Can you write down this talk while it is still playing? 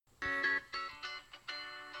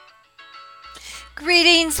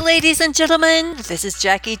Greetings, ladies and gentlemen. This is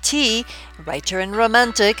Jacquee T, writer and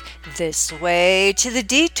romantic. This way to the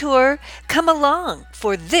detour. Come along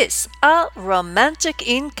for this A Romantic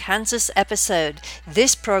in Kansas episode.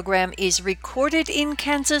 This program is recorded in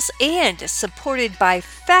Kansas and supported by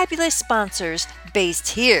fabulous sponsors based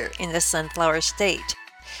here in the Sunflower State.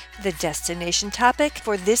 The destination topic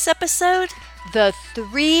for this episode, the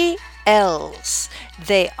 3 L's.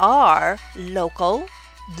 They are local,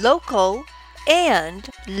 and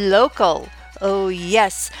local. Oh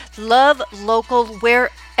yes, love local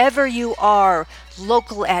wherever you are.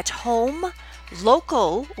 Local at home,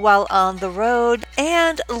 local while on the road,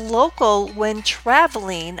 and local when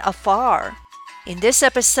traveling afar. In this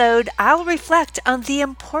episode, I'll reflect on the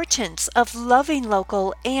importance of loving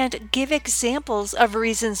local and give examples of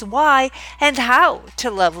reasons why and how to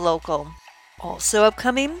love local. Also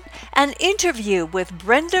upcoming, an interview with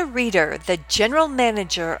Brenda Reeder, the general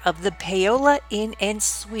manager of the Paola Inn and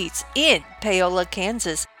Suites in Paola,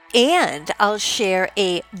 Kansas. And I'll share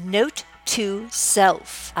a note to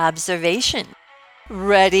self observation.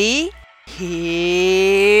 Ready?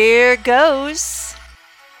 Here goes.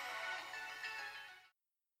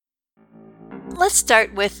 Let's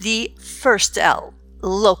start with the first L,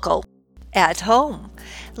 local, at home.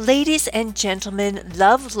 Ladies and gentlemen,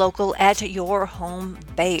 love local at your home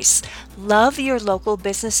base. Love your local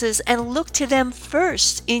businesses and look to them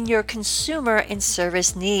first in your consumer and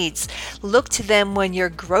service needs. Look to them when you're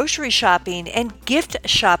grocery shopping and gift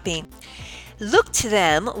shopping. Look to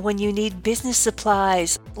them when you need business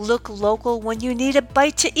supplies. Look local when you need a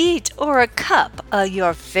bite to eat or a cup of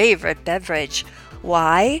your favorite beverage.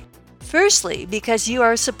 Why? Firstly, because you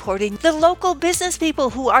are supporting the local business people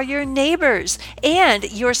who are your neighbors,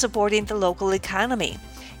 and you're supporting the local economy.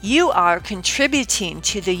 You are contributing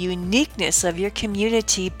to the uniqueness of your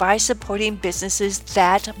community by supporting businesses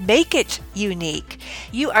that make it unique.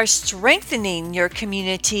 You are strengthening your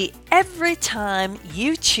community every time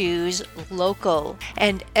you choose local,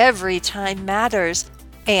 and every time matters.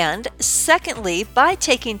 And secondly, by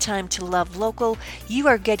taking time to love local, you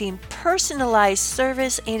are getting personalized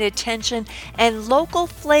service and attention and local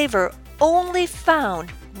flavor only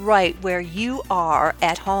found right where you are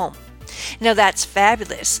at home. Now that's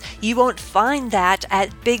fabulous. You won't find that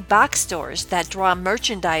at big box stores that draw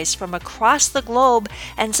merchandise from across the globe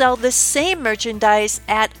and sell the same merchandise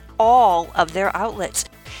at all of their outlets.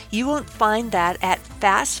 You won't find that at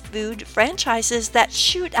fast food franchises that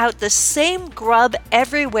shoot out the same grub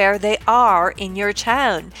everywhere they are in your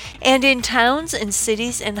town, and in towns and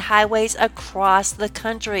cities and highways across the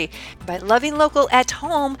country. By loving local at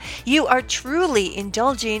home, you are truly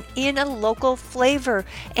indulging in a local flavor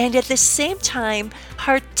and at the same time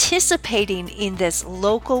participating in this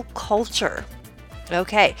local culture.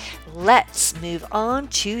 Okay, let's move on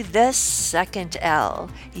to the second L.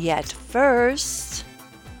 Yet first,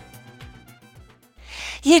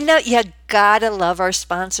 you gotta love our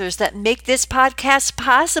sponsors that make this podcast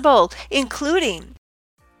possible, including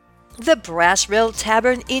the Brass Rail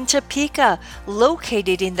Tavern in Topeka,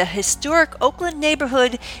 located in the historic Oakland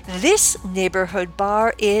neighborhood. This neighborhood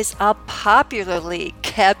bar is a popularly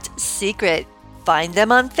kept secret. Find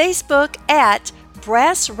them on Facebook at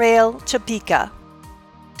Brass Rail Topeka.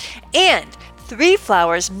 And Three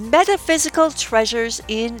Flowers Metaphysical Treasures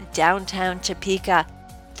in downtown Topeka.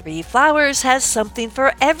 Three Flowers has something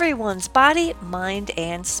for everyone's body, mind,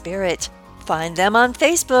 and spirit. Find them on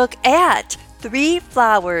Facebook at Three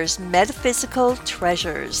Flowers Metaphysical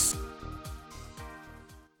Treasures.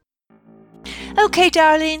 Okay,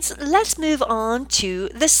 darlings, let's move on to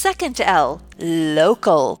the second L,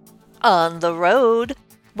 local. On the road.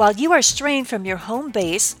 While you are straying from your home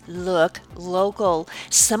base, look local.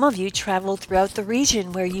 Some of you travel throughout the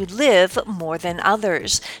region where you live more than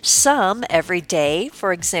others. Some every day,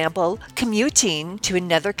 for example, commuting to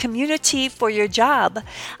another community for your job.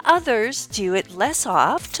 Others do it less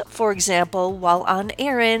oft, for example, while on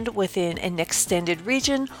errand within an extended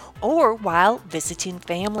region or while visiting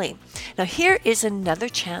family. Now here is another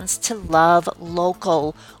chance to love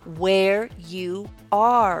local where you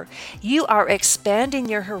are. You are expanding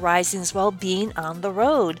your horizons while being on the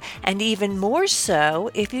road, and even more so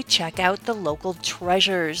if you check out the local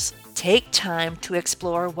treasures. Take time to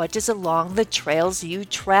explore what is along the trails you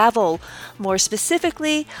travel. More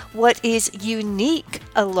specifically, what is unique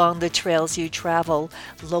along the trails you travel.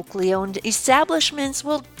 Locally owned establishments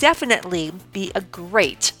will definitely be a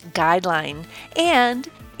great guideline. And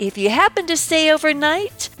If you happen to stay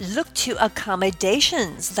overnight, look to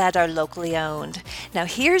accommodations that are locally owned. Now,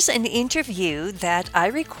 here's an interview that I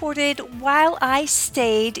recorded while I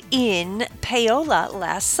stayed in Paola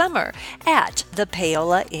last summer at the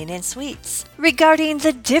Paola Inn and Suites regarding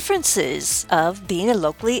the differences of being a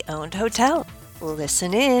locally owned hotel.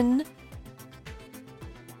 Listen in.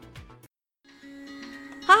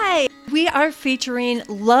 Hi, we are featuring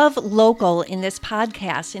Love Local in this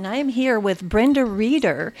podcast, and I am here with Brenda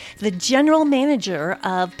Reeder, the general manager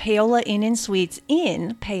of Paola Inn and Suites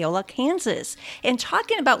in Paola, Kansas. And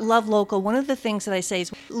talking about Love Local, one of the things that I say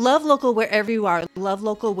is love local wherever you are, love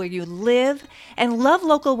local where you live, and love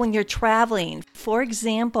local when you're traveling. For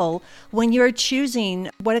example, when you're choosing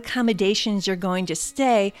what accommodations you're going to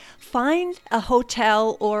stay, find a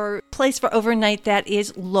hotel or place for overnight that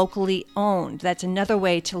is locally owned. That's another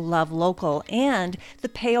way to love local. And the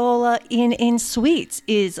Paola Inn and Suites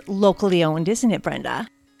is locally owned, isn't it, Brenda?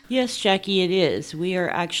 Yes, Jackie, it is. We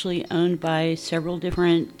are actually owned by several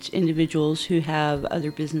different individuals who have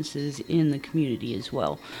other businesses in the community as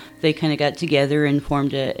well. They kind of got together and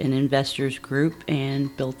formed an investors group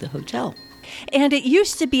and built the hotel. And it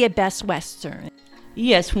used to be a Best Western.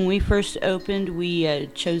 Yes, when we first opened, we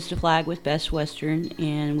chose to flag with Best Western,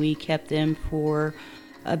 and we kept them for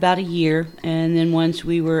about a year. And then once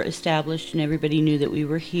we were established and everybody knew that we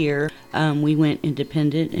were here, we went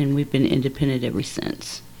independent, and we've been independent ever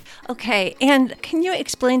since. Okay, and can you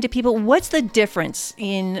explain to people what's the difference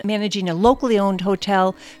in managing a locally owned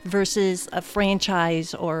hotel versus a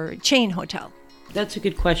franchise or chain hotel? That's a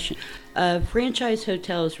good question. Franchise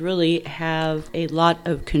hotels really have a lot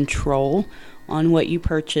of control on what you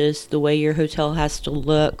purchase, the way your hotel has to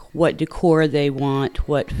look, what decor they want,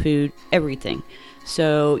 what food, everything.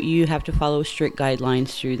 So you have to follow strict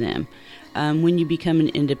guidelines through them. When you become an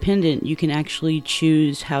independent, you can actually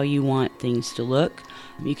choose how you want things to look.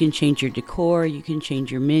 You can change your decor, you can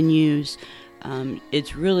change your menus.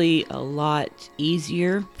 It's really a lot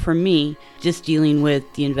easier for me just dealing with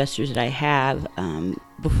the investors that I have.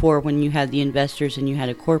 Before, when you had the investors and you had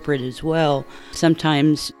a corporate as well,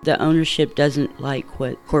 sometimes the ownership doesn't like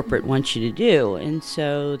what corporate wants you to do. And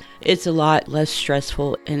so it's a lot less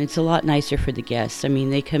stressful, and it's a lot nicer for the guests. I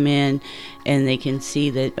mean, they come in and they can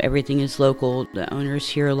see that everything is local. The owners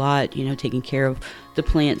here a lot, taking care of the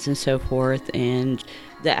plants and so forth. And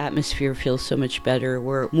the atmosphere feels so much better.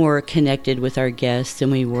 We're more connected with our guests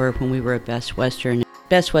than we were when we were at Best Western.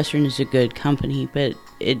 Best Western is a good company, but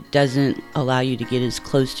it doesn't allow you to get as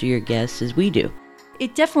close to your guests as we do.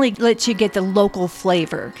 It definitely lets you get the local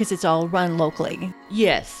flavor because it's all run locally.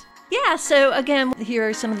 Yes. Yeah, so again, here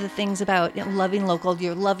are some of the things about loving local.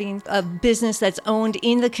 You're loving a business that's owned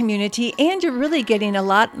in the community, and you're really getting a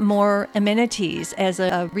lot more amenities as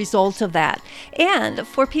a result of that. And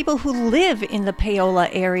for people who live in the Paola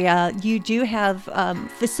area, you do have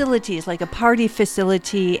facilities like a party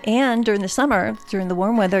facility, and during the summer, during the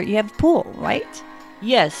warm weather, you have a pool, right?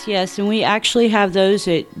 Yes, and we actually have those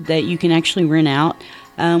that you can actually rent out.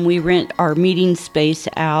 We rent our meeting space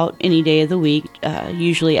out any day of the week,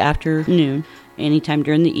 usually after noon, anytime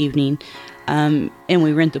during the evening. And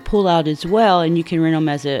we rent the pool out as well, and you can rent them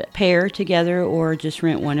as a pair together or just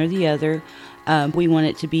rent one or the other. We want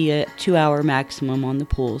it to be a 2-hour maximum on the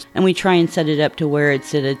pools. And we try and set it up to where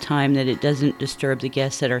it's at a time that it doesn't disturb the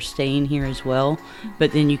guests that are staying here as well.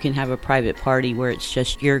 But then you can have a private party where it's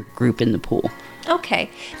just your group in the pool. Okay,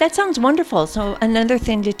 that sounds wonderful. So another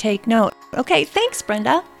thing to take note. Okay, thanks,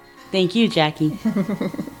 Brenda. Thank you, Jackie.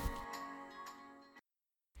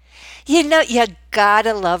 You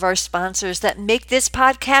gotta love our sponsors that make this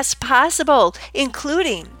podcast possible,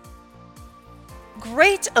 including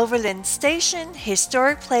Great Overland Station,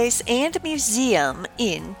 Historic Place, and Museum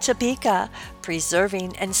in Topeka,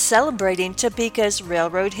 preserving and celebrating Topeka's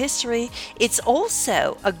railroad history. It's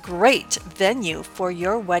also a great venue for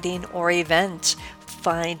your wedding or event.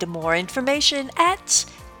 Find more information at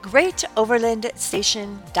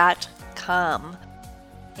greatoverlandstation.com.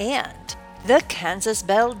 And the Kansas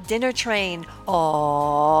Belle Dinner Train,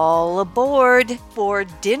 all aboard for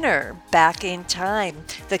dinner back in time.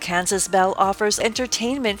 The Kansas Belle offers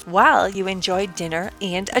entertainment while you enjoy dinner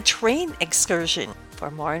and a train excursion. For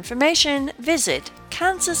more information, visit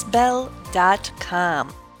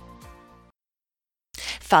kansasbelle.com.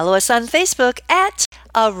 Follow us on Facebook at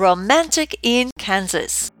A Romantic in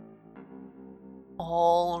Kansas.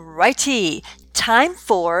 Alrighty, time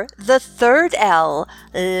for the third L,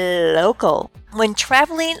 local. When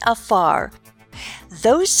traveling afar,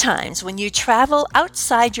 those times when you travel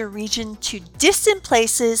outside your region to distant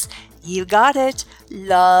places, You got it.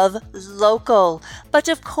 Love local. But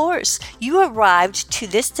of course, you arrived to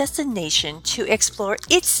this destination to explore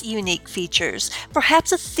its unique features,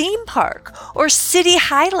 perhaps a theme park, or city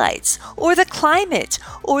highlights, or the climate,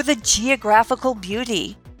 or the geographical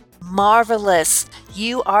beauty. Marvelous!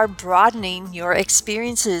 You are broadening your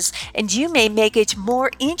experiences, and you may make it more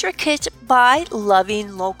intricate by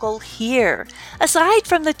loving local here. Aside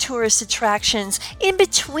from the tourist attractions, in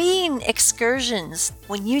between excursions,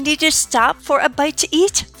 when you need to stop for a bite to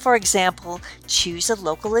eat, for example, choose a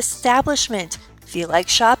local establishment. Feel like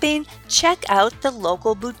shopping? Check out the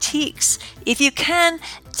local boutiques. If you can,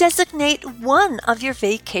 designate one of your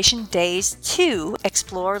vacation days to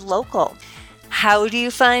explore local. How do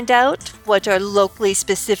you find out what are locally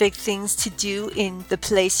specific things to do in the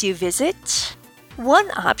place you visit? One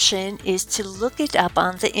option is to look it up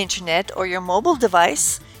on the internet or your mobile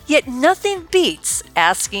device, yet nothing beats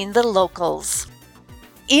asking the locals.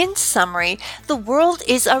 In summary, the world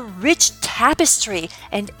is a rich tapestry,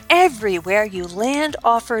 and everywhere you land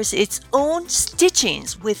offers its own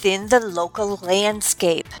stitchings within the local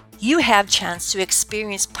landscape. You have chance to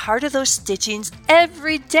experience part of those stitchings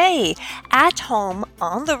every day, at home,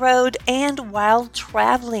 on the road, and while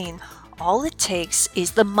traveling. All it takes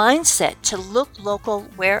is the mindset to look local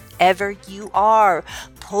wherever you are.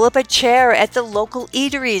 Pull up a chair at the local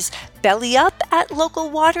eateries, belly up at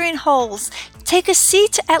local watering holes, take a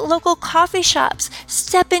seat at local coffee shops,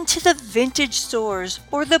 step into the vintage stores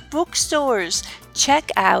or the bookstores,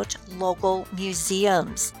 check out local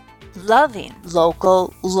museums. Loving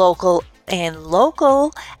local, and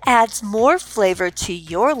local adds more flavor to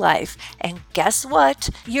your life. And guess what?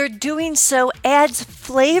 Your doing so adds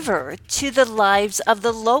flavor to the lives of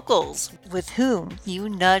the locals with whom you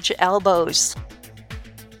nudge elbows.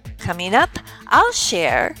 Coming up, I'll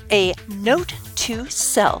share a note to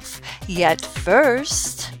self. Yet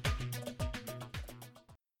first,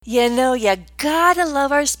 you gotta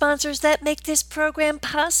love our sponsors that make this program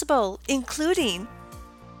possible, including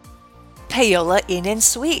Paola Inn and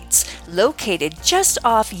Suites. Located just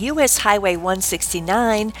off US Highway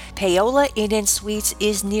 169, Paola Inn and Suites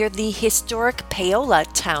is near the historic Paola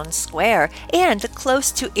Town Square and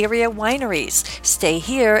close to area wineries. Stay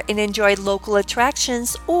here and enjoy local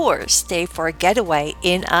attractions or stay for a getaway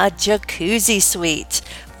in a jacuzzi suite.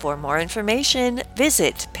 For more information,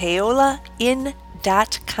 visit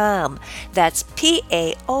paolainn.com. That's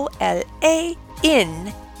PAOLA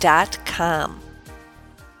inn.com.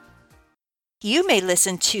 You may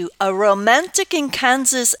listen to A Romantic in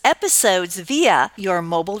Kansas episodes via your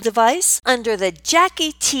mobile device under the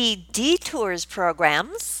Jacquee T Detours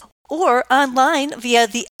programs or online via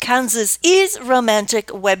the Kansas is Romantic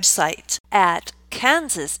website at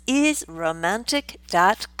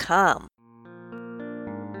kansasisromantic.com.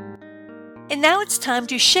 And now it's time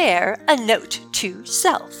to share a note to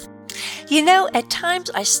self. At times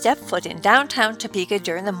I step foot in downtown Topeka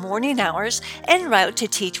during the morning hours en route to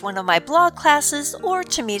teach one of my blog classes or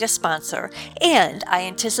to meet a sponsor, and I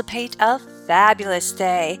anticipate a fabulous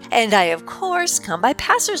day. And I, of course, come by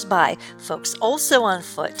passersby, folks also on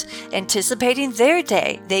foot, anticipating their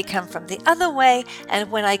day. They come from the other way, and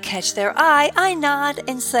when I catch their eye, I nod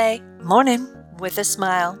and say, "Morning," with a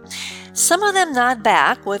smile. Some of them nod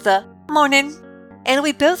back with a "Morning," and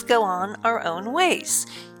we both go on our own ways.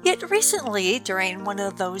 Yet recently, during one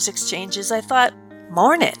of those exchanges, I thought,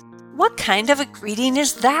 "Morning, what kind of a greeting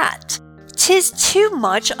is that? 'Tis too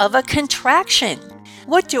much of a contraction.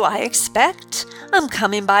 What do I expect? I'm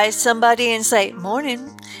coming by somebody and say,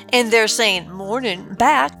 'Morning,' and they're saying 'morning'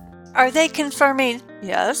 back. Are they confirming,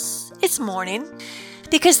 'Yes, it's morning'?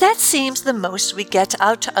 Because that seems the most we get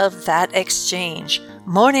out of that exchange.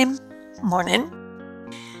 Morning, morning.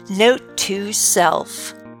 Note to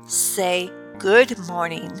self. Say good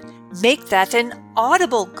morning. Make that an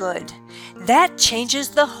audible good. That changes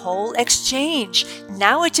the whole exchange.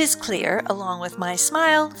 Now it is clear, along with my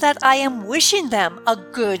smile, that I am wishing them a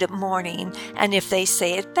good morning. And if they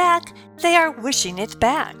say it back, they are wishing it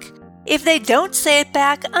back. If they don't say it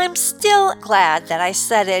back, I'm still glad that I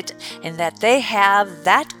said it and that they have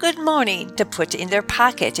that good morning to put in their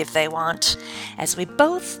pocket if they want, as we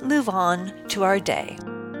both move on to our day.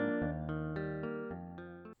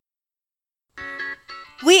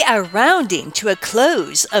 We are rounding to a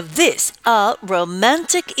close of this A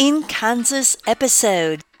Romantic in Kansas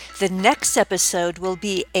episode. The next episode will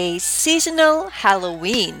be a seasonal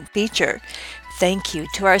Halloween feature. Thank you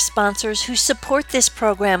to our sponsors who support this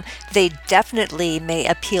program. They definitely may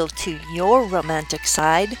appeal to your romantic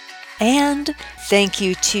side. And thank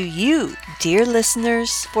you to you, dear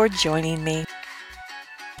listeners, for joining me.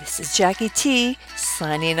 This is Jacquee T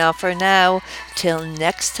signing off for now. Till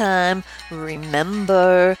next time,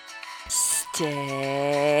 remember, stay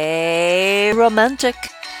romantic.